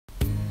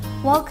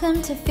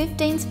Welcome to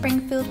 15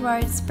 Springfield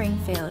Road,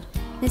 Springfield.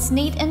 This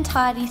neat and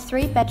tidy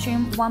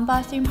 3-bedroom,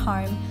 1-bathroom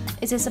home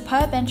is a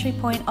superb entry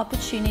point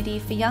opportunity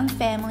for young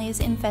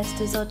families,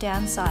 investors or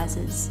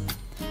downsizers.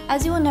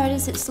 As you will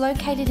notice, it's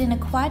located in a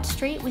quiet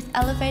street with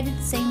elevated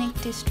scenic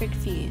district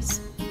views.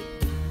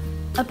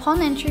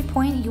 Upon entry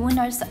point, you will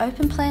notice the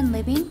open plan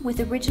living with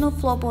original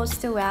floorboards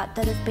throughout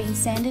that have been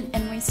sanded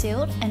and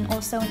resealed, and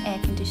also an air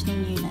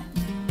conditioning unit.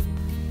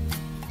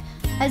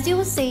 As you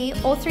will see,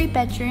 all 3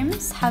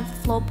 bedrooms have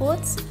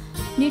floorboards,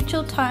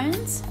 neutral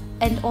tones,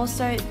 and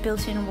also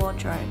built-in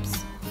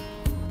wardrobes.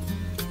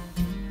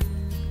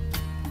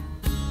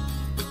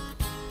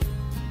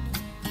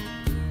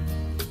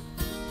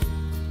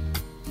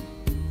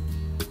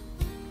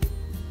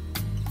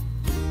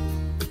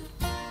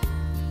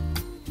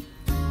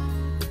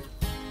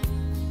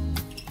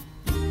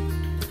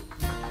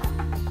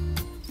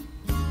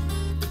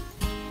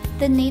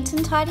 The neat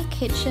and tidy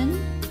kitchen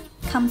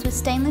comes with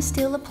stainless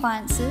steel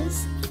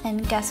appliances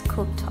and gas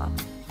cooktop.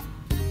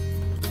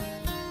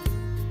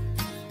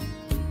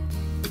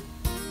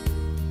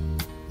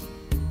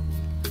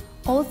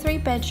 All 3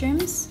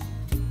 bedrooms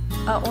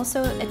are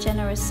also a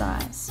generous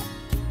size.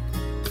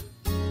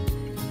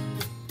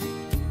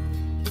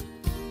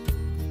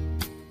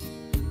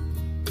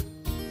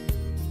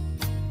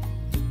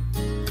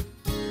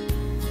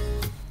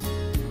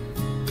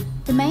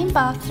 The main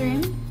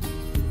bathroom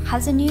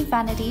has a new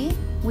vanity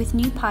with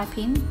new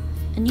piping,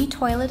 a new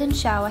toilet and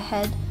shower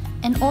head,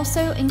 and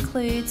also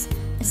includes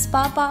a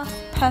spa bath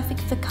perfect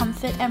for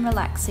comfort and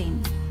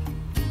relaxing.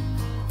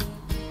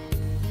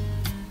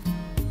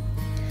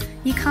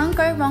 You can't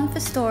go wrong for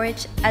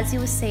storage. As you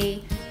will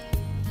see,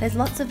 there's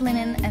lots of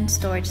linen and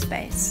storage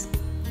space.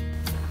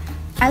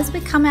 As we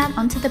come out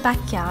onto the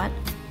backyard,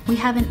 we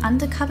have an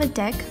undercover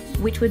deck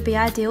which would be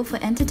ideal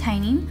for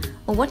entertaining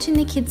or watching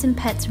the kids and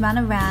pets run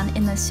around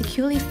in the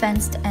securely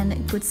fenced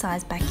and good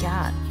sized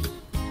backyard.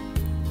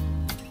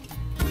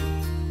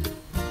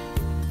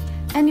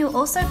 And you'll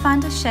also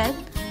find a shed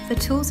for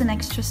tools and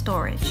extra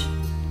storage.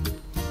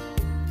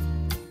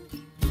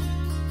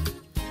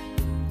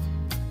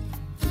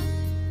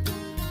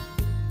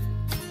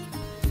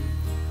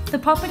 The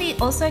property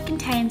also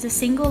contains a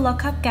single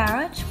lock-up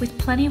garage with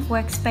plenty of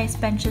workspace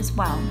bench as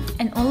well,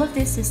 and all of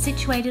this is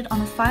situated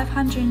on a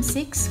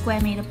 506 square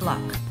metre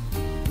block.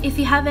 If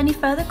you have any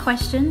further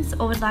questions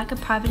or would like a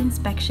private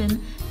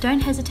inspection, don't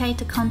hesitate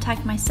to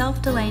contact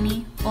myself,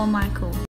 Delaney, or Michael.